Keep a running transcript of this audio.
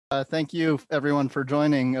Thank you, everyone, for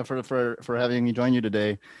joining, for having me join you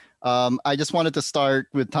today. I just wanted to start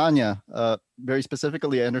with Tanya. Very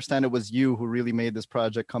specifically, I understand it was you who really made this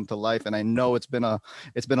project come to life, and I know it's been a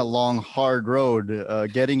long, hard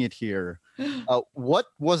road getting it here. What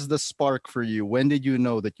was the spark for you? When did you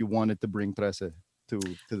know that you wanted to bring Trese to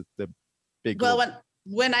the big Well, globe?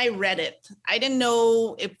 when I read it, I didn't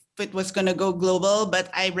know if it was going to go global, but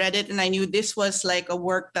I read it and I knew this was like a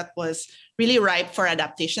work that was really ripe for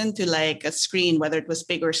adaptation to like a screen, whether it was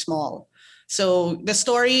big or small. So the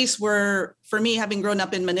stories were, for me, having grown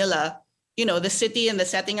up in Manila, the city and the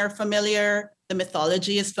setting are familiar, the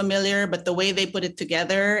mythology is familiar, but the way they put it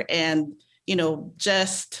together and,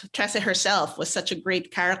 just Trese herself was such a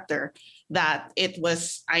great character that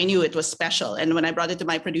I knew it was special. And when I brought it to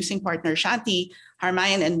my producing partner, Shanti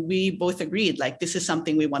Harmayan, and we both agreed, like, this is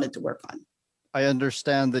something we wanted to work on. I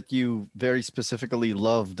understand that you very specifically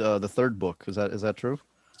loved the third book. Is that true?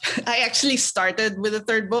 I actually started with the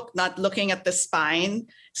third book, not looking at the spine,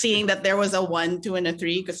 seeing that there was a 1, 2, and a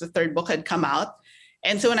 3 because the third book had come out.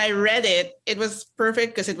 And so when I read it, it was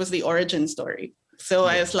perfect because it was the origin story. So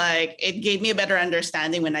I was like, it gave me a better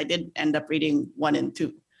understanding when I did end up reading 1 and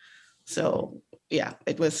 2. So yeah,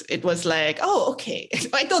 it was like, oh, okay.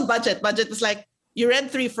 I told Budjette was like, you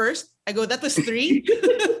read 3 first? I go, that was 3.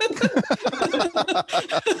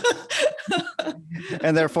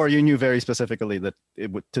 And therefore you knew very specifically that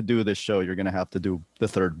to do this show, you're going to have to do the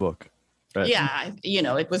third book. Right? Yeah.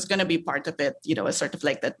 It was going to be part of it, a sort of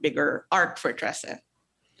like that bigger arc for Trese.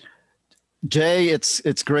 Jay,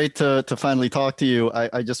 it's great to finally talk to you.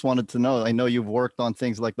 I just wanted to know, I know you've worked on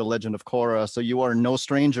things like The Legend of Korra, so you are no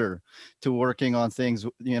stranger to working on things,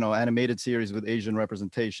 animated series with Asian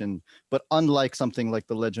representation. But unlike something like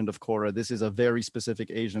The Legend of Korra, this is a very specific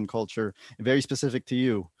Asian culture, very specific to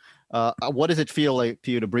you. What does it feel like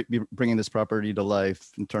to you to be bringing this property to life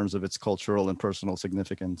in terms of its cultural and personal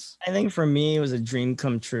significance? I think for me, it was a dream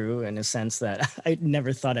come true in a sense that I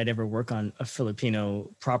never thought I'd ever work on a Filipino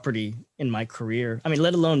property in my career. I mean,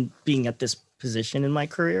 let alone being at this position in my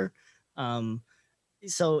career.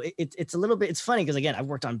 So it's a little bit, it's funny because again, I've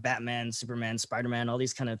worked on Batman, Superman, Spider-Man, all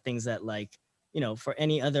these kind of things that like, for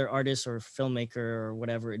any other artist or filmmaker or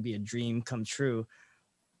whatever, it'd be a dream come true.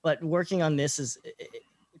 But working on this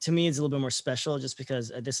to me, it's a little bit more special just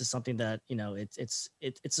because this is something that, it's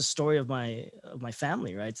a story of my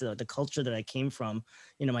family, right? So the culture that I came from,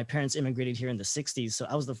 my parents immigrated here in the 60s. So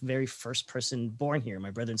I was the very first person born here. My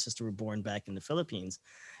brother and sister were born back in the Philippines.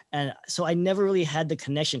 And so I never really had the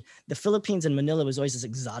connection. The Philippines and Manila was always this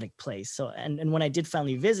exotic place. So, and when I did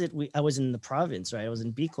finally visit, I was in the province, right? I was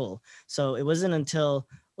in Bicol. So it wasn't until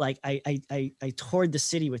like I toured the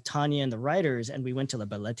city with Tanya and the writers, and we went to La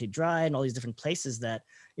Balete Dry and all these different places that,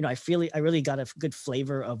 I really got a good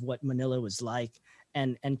flavor of what Manila was like,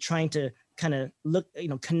 and trying to kind of look,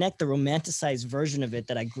 connect the romanticized version of it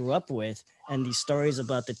that I grew up with, and these stories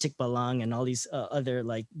about the Tikbalang and all these other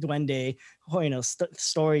like duende,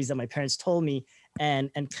 stories that my parents told me, and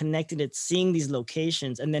connected it, seeing these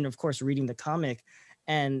locations, and then of course reading the comic,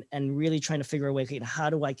 and really trying to figure a way, how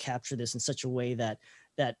do I capture this in such a way that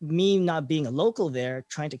me not being a local there,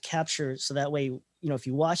 trying to capture so that way, if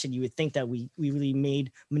you watch it, you would think that we really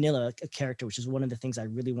made Manila a character, which is one of the things I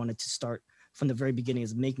really wanted to start from the very beginning,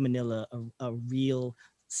 is make Manila a real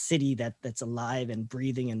city that's alive and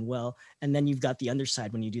breathing and well. And then you've got the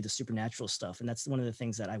underside when you do the supernatural stuff. And that's one of the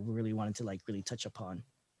things that I really wanted to like really touch upon.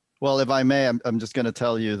 Well, if I may, I'm just going to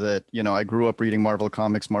tell you that, I grew up reading Marvel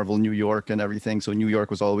comics, Marvel New York and everything. So New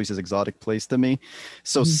York was always this exotic place to me.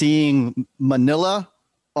 So seeing Manila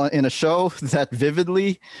in a show that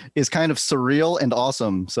vividly is kind of surreal and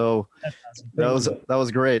awesome. So that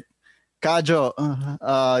was great. Kajo,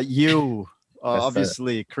 you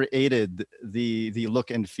obviously created the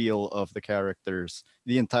look and feel of the characters,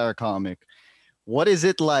 the entire comic. What is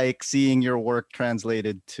it like seeing your work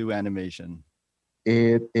translated to animation?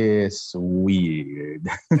 It is weird.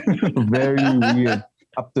 Very weird.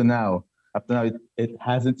 Up to now, it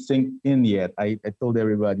hasn't synced in yet. I told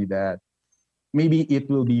everybody that maybe it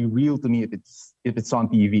will be real to me if it's on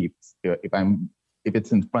TV, if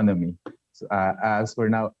it's in front of me. So, as for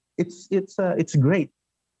now, it's great.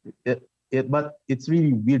 But it's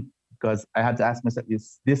really weird because I had to ask myself,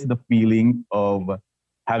 is this the feeling of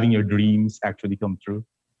having your dreams actually come true?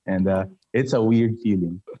 And it's a weird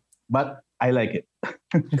feeling, but I like it.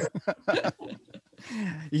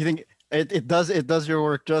 You think it does your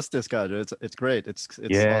work justice, Kajo? It's great. It's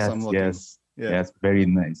awesome looking. Yes, very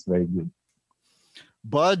nice, very good.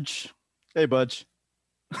 Budge, hey Budge.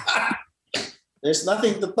 There's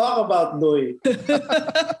nothing to talk about, Duy.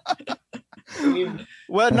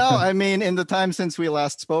 Well, no, I mean, in the time since we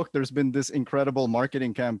last spoke, there's been this incredible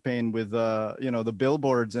marketing campaign with, the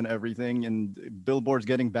billboards and everything, and billboards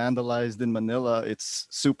getting vandalized in Manila. It's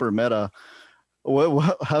super meta.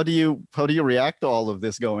 How do you react to all of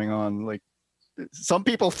this going on? Like, some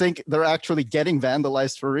people think they're actually getting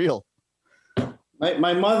vandalized for real.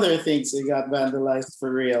 My mother thinks it got vandalized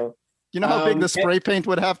for real. You know how big the spray paint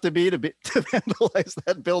would have to be to vandalize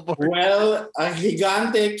that billboard? Well, a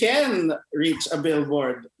gigante can reach a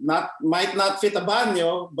billboard. Might not fit a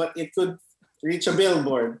banyo, but it could reach a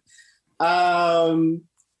billboard. And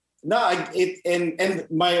my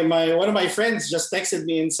one of my friends just texted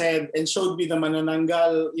me and showed me the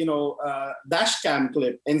Manananggal, dash cam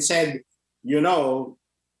clip and said,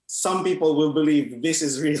 some people will believe this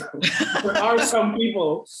is real. There are some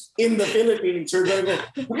people in the Philippines who are going to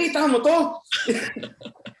go, makita mo to?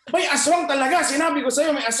 May aswang talaga. Sinabi ko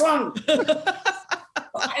sa'yo, may aswang.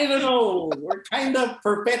 I don't know. We're kind of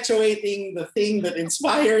perpetuating the thing that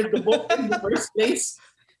inspired the book in the first place.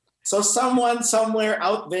 So someone somewhere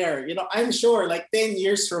out there, I'm sure like 10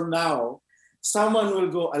 years from now, someone will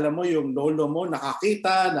go, alam mo yung lolo mo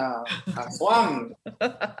nakakita na aswang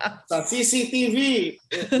sa CCTV.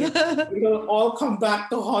 It will all come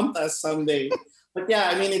back to haunt us someday. But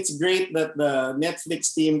yeah, I mean, it's great that the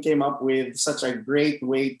Netflix team came up with such a great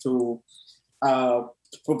way to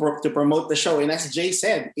promote the show. And as Jay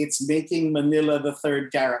said, it's making Manila the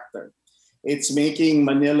third character. It's making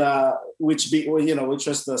Manila, which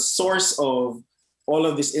was the source of all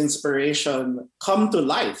of this inspiration, come to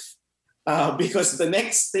life. Because the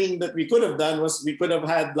next thing that we could have done was we could have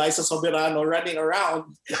had Liza Soberano running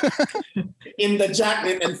around in the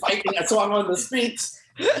jacket and fighting aswang on the streets.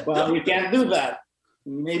 Well, you can't do that.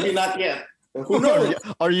 Maybe not yet. Who knows?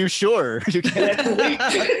 Are you sure? You can't. Let's wait.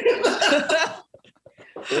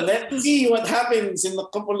 Let's see what happens in a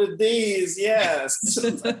couple of days. Yes.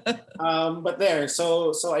 But there.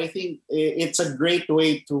 So I think it's a great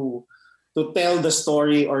way to tell the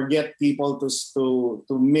story or get people to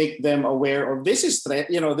make them aware of this is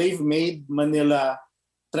they've made Manila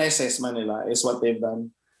Trese's Manila is what they've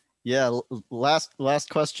done. Yeah. Last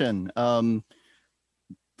question.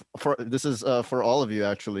 For all of you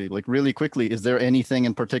actually, like really quickly, is there anything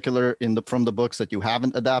in particular from the books that you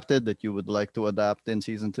haven't adapted that you would like to adapt in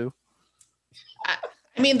season 2?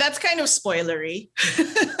 I mean, that's kind of spoilery.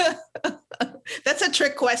 That's a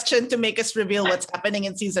trick question to make us reveal what's happening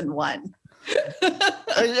in season 1.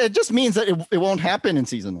 It just means that it won't happen in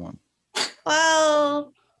season 1.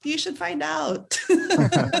 Well, you should find out.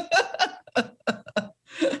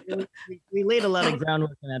 We laid a lot of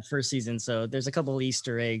groundwork in that first season, so there's a couple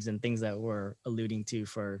Easter eggs and things that we're alluding to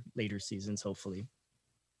for later seasons, hopefully.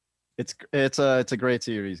 It's a great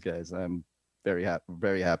series, guys. I'm very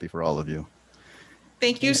happy for all of you.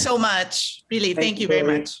 Thank you so much. Really, thank you very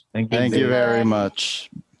much. Thank you. Thank you very much.